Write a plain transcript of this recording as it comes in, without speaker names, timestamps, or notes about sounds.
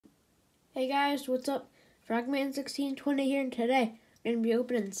Hey guys, what's up? Frogman1620 here, and today I'm going to be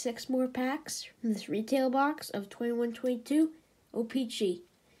opening 6 more packs from this retail box of 2122 chee.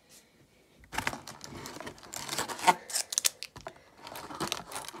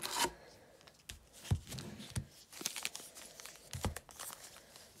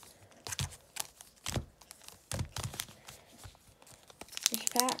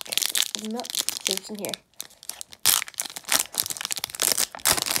 First pack, open up, see what's in here.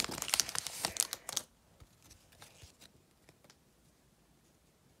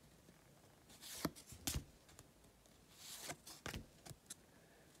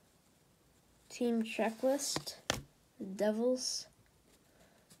 Team checklist, the Devils,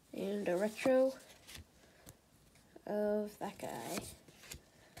 and a retro of that guy.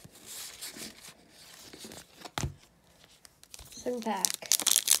 Second pack.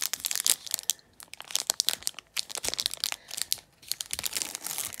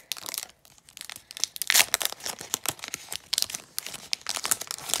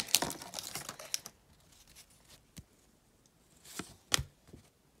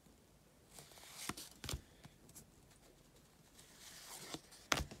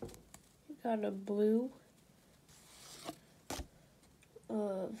 Got a blue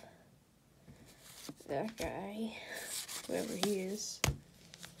of that guy, whoever he is.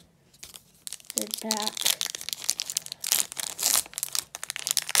 Third pack.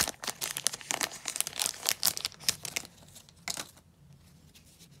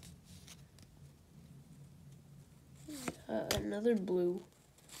 Another blue.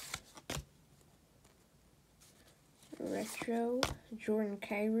 Retro, Jordan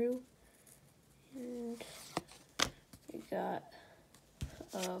Cairo. And we got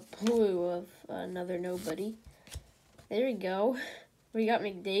a blue of another nobody. There we go. We got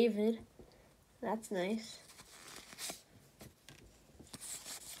McDavid. That's nice.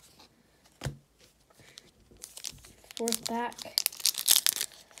 Fourth pack.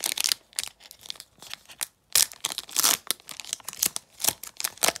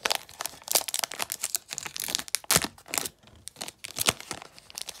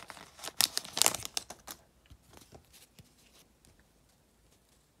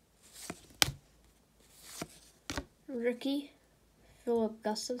 Rookie, Philip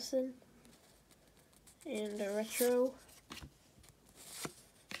Gustafson, and a retro.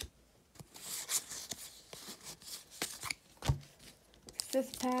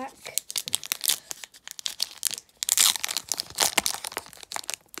 Fifth pack.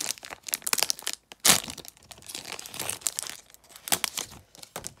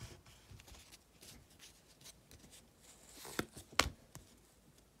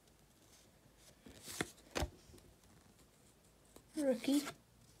 Rookie,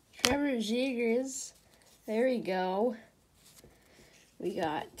 Trevor Zegras. There we go. We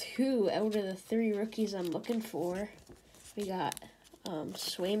got 2 out of the 3 rookies I'm looking for. We got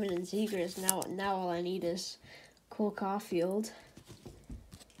Swayman and Zegras. Now all I need is Cole Caulfield.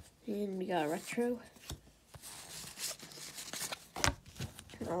 And we got a retro.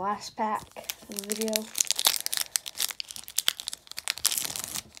 And the last pack of the video.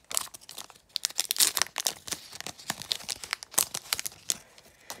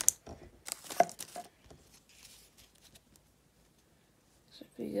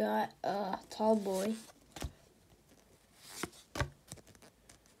 We got Tall Boy,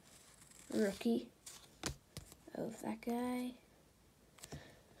 rookie of that guy,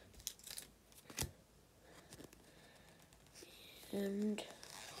 and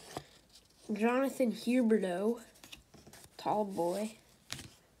Jonathan Huberdeau, Tall Boy.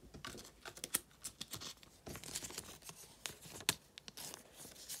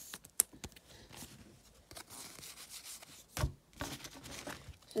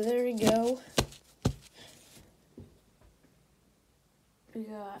 So there we go. We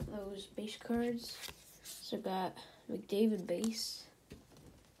got those base cards. So got McDavid base.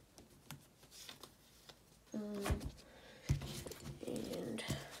 And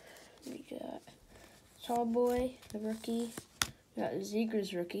we got Tall Boy, the rookie. We got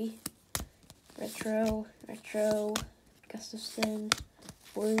Zegras rookie. Retro, Gustafson,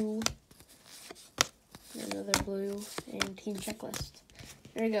 blue, another blue, and team checklist.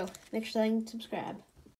 There you go. Make sure to like and subscribe.